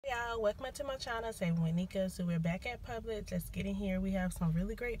y'all, welcome back to my channel, Saving with Nika. So we're back at Publix. Let's get in here. We have some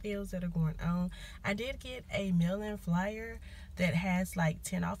really great deals that are going on. I did get a mail-in flyer that has like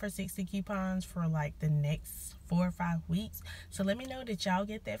 10 off or 60 coupons for like the next 4 or 5 weeks. So let me know that y'all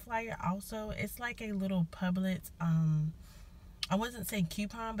get that flyer also. It's like a little Publix, I wasn't saying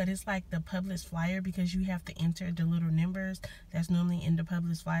coupon, but it's like the Publix flyer because you have to enter the little numbers that's normally in the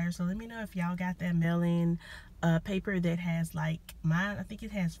Publix flyer. So let me know if y'all got that mail-in paper that has like mine. I think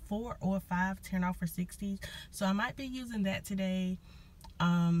it has 4 or 5 10 off for 60s. So I might be using that today.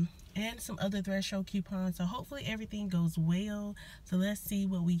 And some other threshold coupons. So hopefully everything goes well. So let's see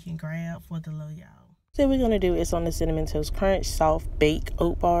what we can grab for the low, y'all. So what we're going to do is on the Cinnamon Toast Crunch Soft Bake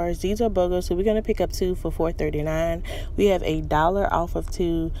Oat Bars. These are BOGO, so we're going to pick up 2 for $4.39. We have $1 off of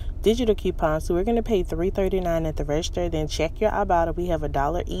 2 digital coupons, so we're going to pay $3.39 at the register. Then check your Ibotta. We have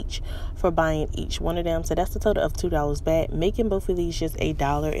 $1 each for buying each one of them. So that's a total of $2 back, making both of these just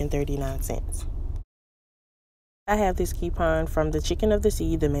 $1.39. I have this coupon from the Chicken of the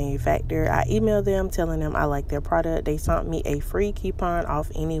Sea, the manufacturer. I emailed them telling them I like their product. They sent me a free coupon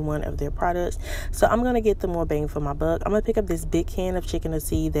off any one of their products. So I'm going to get the more bang for my buck. I'm going to pick up this big can of Chicken of the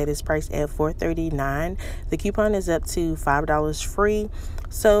Sea that is priced at $4.39. The coupon is up to $5 free.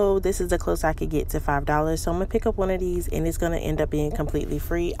 So this is the close I could get to $5. So I'm going to pick up one of these and it's going to end up being completely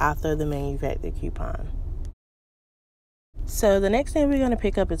free after the manufacturer coupon. So the next thing we're going to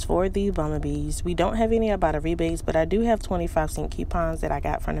pick up is for the Bumblebees. We don't have any Ibotta rebates, but I do have 25-cent coupons that I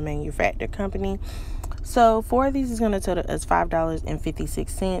got from the manufacturer company. So 4 of these is going to total us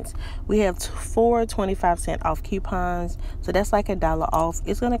 $5.56. We have 4 25-cent off coupons. So that's like $1 off.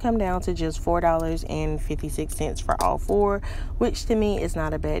 It's going to come down to just $4.56 for all 4, which to me is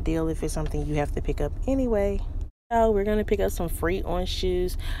not a bad deal if it's something you have to pick up anyway. We're going to pick up some free orange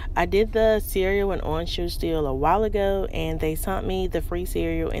juice. I did the cereal and orange juice deal a while ago, and they sent me the free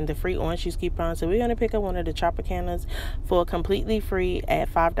cereal and the free orange juice coupon. So we're going to pick up one of the Tropicanas for completely free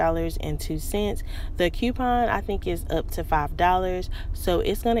at $5.02. The coupon, I think, is up to $5. So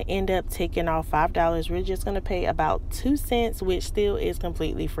it's going to end up taking off $5. We're just going to pay about 2 cents, which still is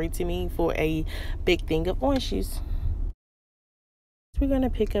completely free to me for a big thing of orange juice. We're going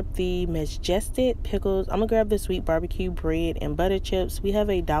to pick up the Majestic Pickles. I'm going to grab the sweet barbecue bread and butter chips. We have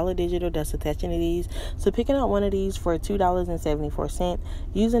 $1 digital that's attaching to these. So picking up one of these for $2.74.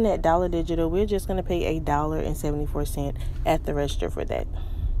 Using that dollar digital, we're just going to pay $1.74 at the register for that.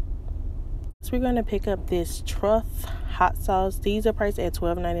 So we're going to pick up this Truff hot sauce. These are priced at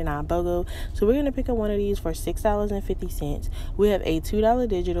 $12.99 BOGO. So we're going to pick up one of these for $6.50. We have a $2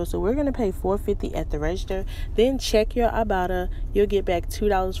 digital, so we're going to pay $4.50 at the register. Then check your Ibotta. You'll get back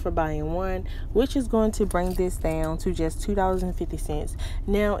 $2 for buying one, which is going to bring this down to just $2.50.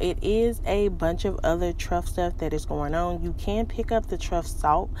 Now it is a bunch of other Truff stuff that is going on. You can pick up the Truff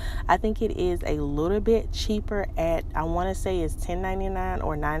salt. I think it is a little bit cheaper at, I want to say it's $10.99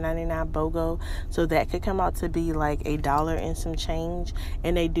 or $9.99 BOGO. So that could come out to be like $1 and some change.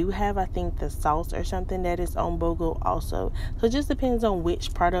 And they do have, I think, the sauce or something that is on BOGO also. So it just depends on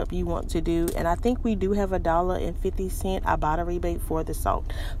which product you want to do. And I think we do have $1.50 Ibotta rebate for the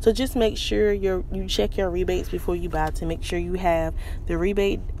salt. So just make sure you check your rebates before you buy to make sure you have the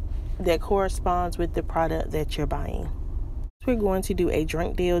rebate that corresponds with the product that you're buying. We're going to do a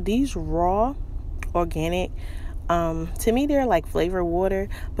drink deal. These raw organic, to me they're like flavored water,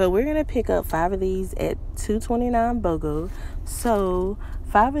 but we're gonna pick up 5 of these at $2.29 BOGO. So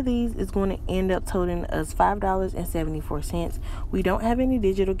 5 of these is going to end up totaling us $5.74. We don't have any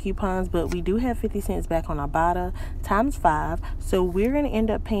digital coupons, but we do have 50 cents back on Ibotta times 5. So we're going to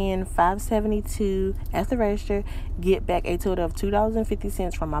end up paying $5.72 at the register, get back a total of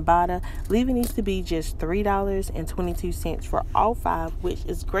 $2.50 from Ibotta, leaving these to be just $3.22 for all 5, which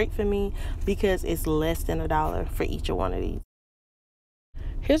is great for me because it's less than $1 for each one of these.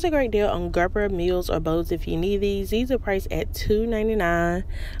 Here's a great deal on Gerber meals or bowls if you need these. These are priced at $2.99.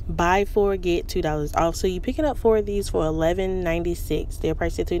 Buy 4, get $2 off. So you're picking up 4 of these for $11.96. They're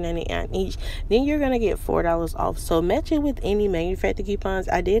priced at $2.99 each. Then you're going to get $4 off. So match it with any manufacturer coupons.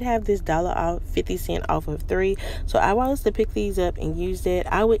 I did have this $1 off, 50 cents off of 3. So I was to pick these up and use that,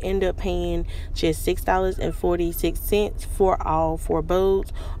 I would end up paying just $6.46 for all 4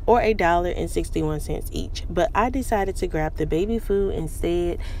 bowls, or $1.61 each. But I decided to grab the baby food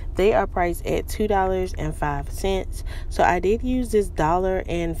instead. They are priced at $2.05. So I did use this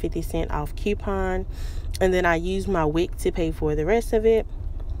 $1.50 off coupon, and then I used my WIC to pay for the rest of it,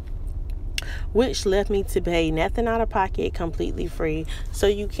 which left me to pay nothing out of pocket, completely free. So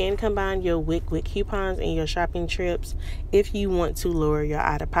you can combine your WIC with coupons and your shopping trips if you want to lower your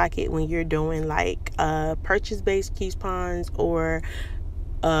out of pocket when you're doing like purchase based coupons or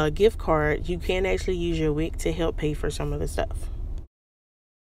gift card, you can actually use your WIC to help pay for some of the stuff.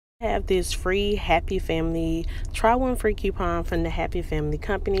 I have this free Happy Family try one free coupon from the Happy Family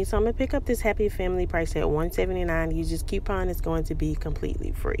company. So I'm going to pick up this Happy Family price at $179. Use this coupon, it's going to be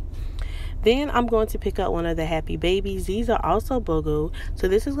completely free. Then I'm going to pick up one of the Happy Babies. These are also BOGO. So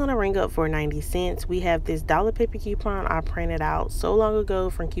this is going to ring up for 90 cents. We have this dollar paper coupon I printed out so long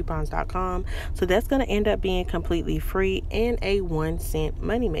ago from coupons.com. So that's going to end up being completely free and a 1-cent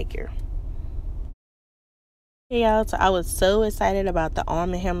moneymaker. Hey y'all, so I was so excited about the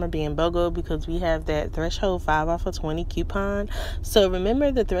Arm & Hammer being BOGO because we have that threshold 5 off of 20 coupon. So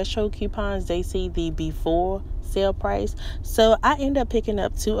remember the threshold coupons, they see the before sale price. So I end up picking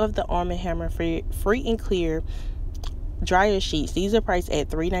up 2 of the Arm & Hammer free and clear dryer sheets. These are priced at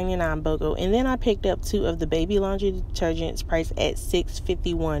 $3.99 BOGO, and then I picked up 2 of the baby laundry detergents priced at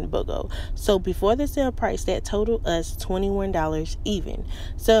 $6.51 BOGO. So before the sale price, that totaled us $21 even.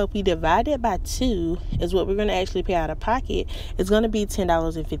 So if we divide it by 2 is what we're going to actually pay out of pocket. It's going to be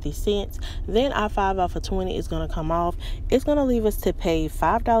 $10.50. Then our 5 off of 20 is going to come off. It's going to leave us to pay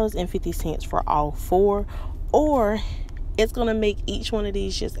 $5.50 for all 4, or it's going to make each one of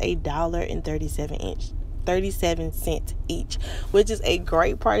these just $1.37 each, which is a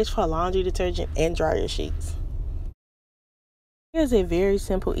great price for laundry detergent and dryer sheets. Here's a very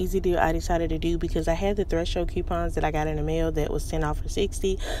simple, easy deal I decided to do because I had the threshold coupons that I got in the mail that was 10 off for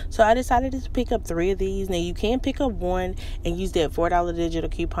 60. So I decided to pick up 3 of these. Now you can pick up 1 and use that $4 digital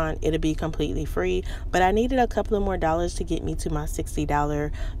coupon. It'll be completely free. But I needed a couple of more dollars to get me to my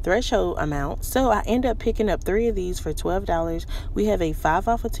 $60 threshold amount. So I ended up picking up 3 of these for $12. We have a 5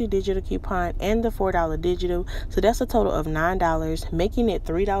 off of 2 digital coupon and the $4 digital. So that's a total of $9, making it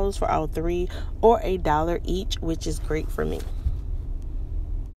 $3 for all 3 or $1 each, which is great for me.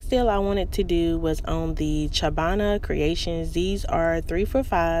 Still I wanted to do was on the Chobana Creations. These are 3 for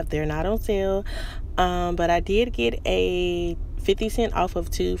 $5. They're not on sale, but I did get a 50 cent off of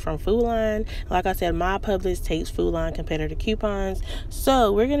 2 from Food Line. Like I said, my Publix takes Food Line competitor coupons.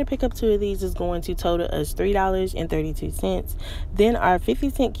 So we're going to pick up 2 of these. Is going to total us $3.32. Then our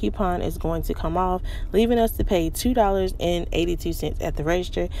 50-cent coupon is going to come off, leaving us to pay $2.82 at the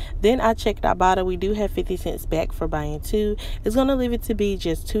register. Then I checked Ibotta. We do have 50 cents back for buying 2. It's going to leave it to be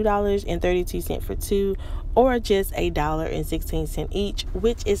just $2.32 for 2, or just $1.16 each,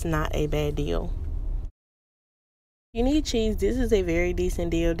 which is not a bad deal. You need cheese. This is a very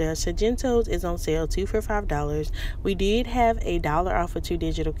decent deal. The Sargento's is on sale, 2 for $5. We did have a $1 off of 2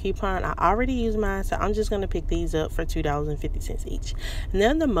 digital coupon. I already used mine, so I'm just going to pick these up for $2.50 each. And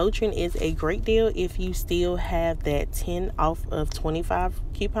then the Motrin is a great deal if you still have that 10 off of 25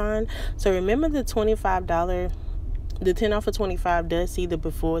 coupon. So remember the $25. The 10 off of 25 does see the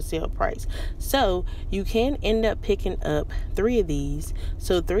before sale price. So you can end up picking up 3 of these.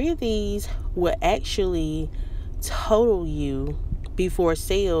 So 3 of these will actually total you before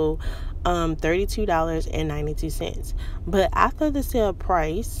sale $32.92. But after the sale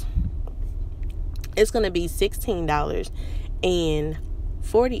price, it's going to be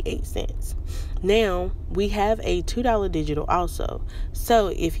 $16.48. Now we have a $2 digital also. So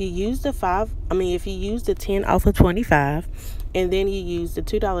if you use the 10 off of 25 and then you use the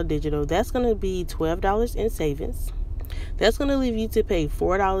 $2 digital, that's going to be $12 in savings. That's going to leave you to pay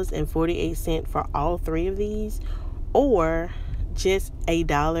 $4.48 for all 3 of these, or just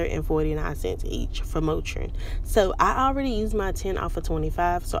 $1.49 each for Motrin. So I already used my 10 off of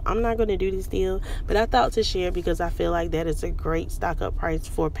 25, so I'm not going to do this deal, but I thought to share because I feel like that is a great stock up price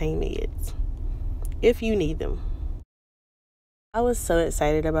for pain meds if you need them. I was so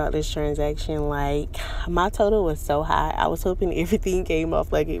excited about this transaction. Like, my total was so high. I was hoping everything came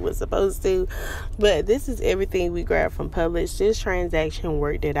off like it was supposed to. But this is everything we grabbed from Publix. This transaction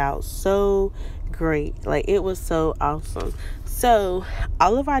worked it out so great. Like, it was so awesome. So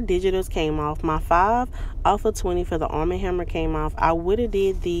all of our digitals came off. My 5 off of 20 for the Arm & Hammer came off. I would have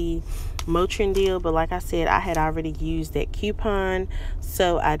did the Motrin deal, but like I said, I had already used that coupon.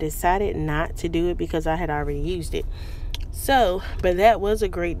 So I decided not to do it because I had already used it. So, but that was a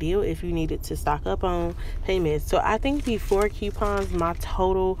great deal if you needed to stock up on payments. So I think before coupons, my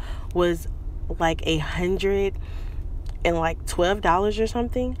total was like $112 or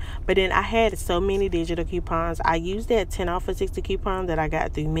something. But then I had so many digital coupons. I used that 10 off of 60 coupon that I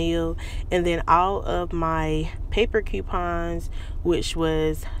got through mail, and then all of my paper coupons, which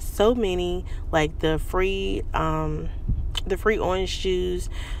was so many, like the free orange juice,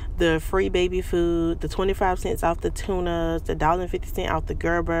 the free baby food, the 25 cents off the tunas, the $1.50 off the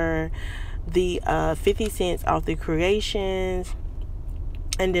Gerber, the 50 cents off the Creations,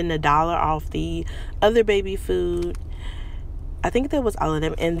 and then the $1 off the other baby food. I think that was all of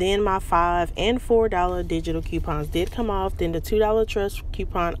them. And then my $5 and $4 digital coupons did come off. Then the $2 trust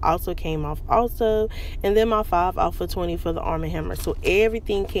coupon also came off also. And then my 5 off for 20 for the Arm & Hammer. So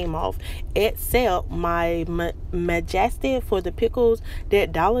everything came off except my Majestic for the pickles.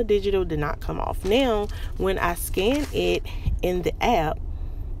 That dollar digital did not come off. Now, when I scanned it in the app,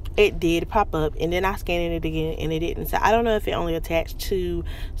 it did pop up, and then I scanned it again and it didn't. So I don't know if it only attached to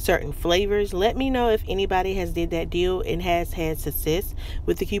certain flavors. Let me know if anybody has did that deal and has had success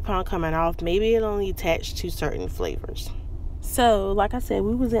with the coupon coming off. Maybe it only attached to certain flavors. So like I said,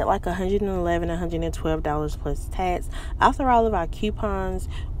 we was at like $111, $112 plus tax. After all of our coupons,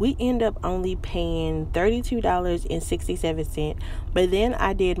 we end up only paying $32.67. But then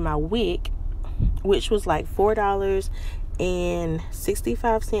I did my WIC, which was like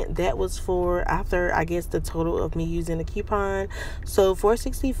 $4.65. That was for after, I guess, the total of me using the coupon. So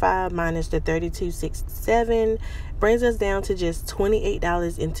 $4.65 minus the $32.67 brings us down to just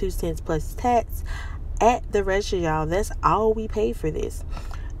 $28.02 plus tax at the register, y'all. That's all we paid for this.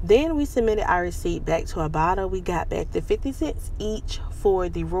 Then we submitted our receipt back to Ibotta. We got back the 50 cents each for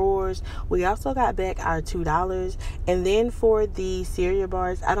the roars. We also got back our $2. And then for the cereal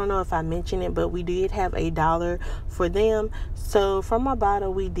bars, I don't know if I mentioned it, but we did have $1 for them. So from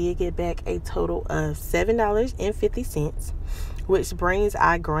Ibotta, we did get back a total of $7.50, which brings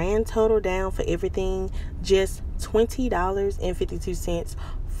our grand total down for everything just $20.52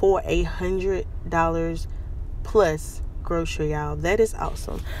 for $100 plus grocery, y'all. That is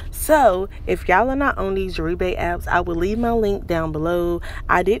awesome. So if y'all are not on these rebate apps, I will leave my link down below.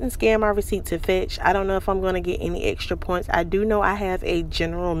 I didn't scan my receipt to fetch. I don't know if I'm going to get any extra points. I do know I have a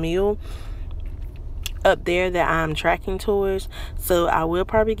general meal up there that I'm tracking towards, so I will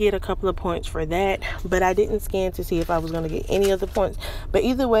probably get a couple of points for that, but I didn't scan to see if I was going to get any other points. But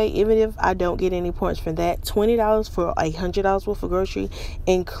either way, even if I don't get any points for that, $20 for $100 worth of grocery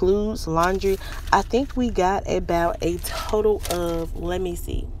includes laundry. I think we got about a total of, let me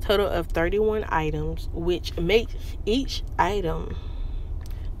see, total of 31 items, which makes each item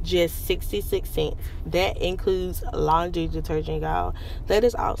just 66 cents. That includes laundry detergent, y'all. That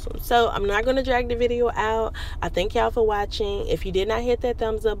is awesome. So I'm not going to drag the video out. I thank y'all for watching. If you did not hit that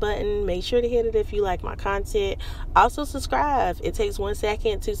thumbs up button, make sure to hit it if you like my content. Also subscribe. It takes 1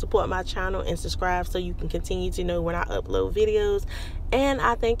 second to support my channel and subscribe so you can continue to know when I upload videos. And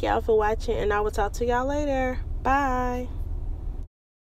I thank y'all for watching, and I will talk to y'all later. Bye.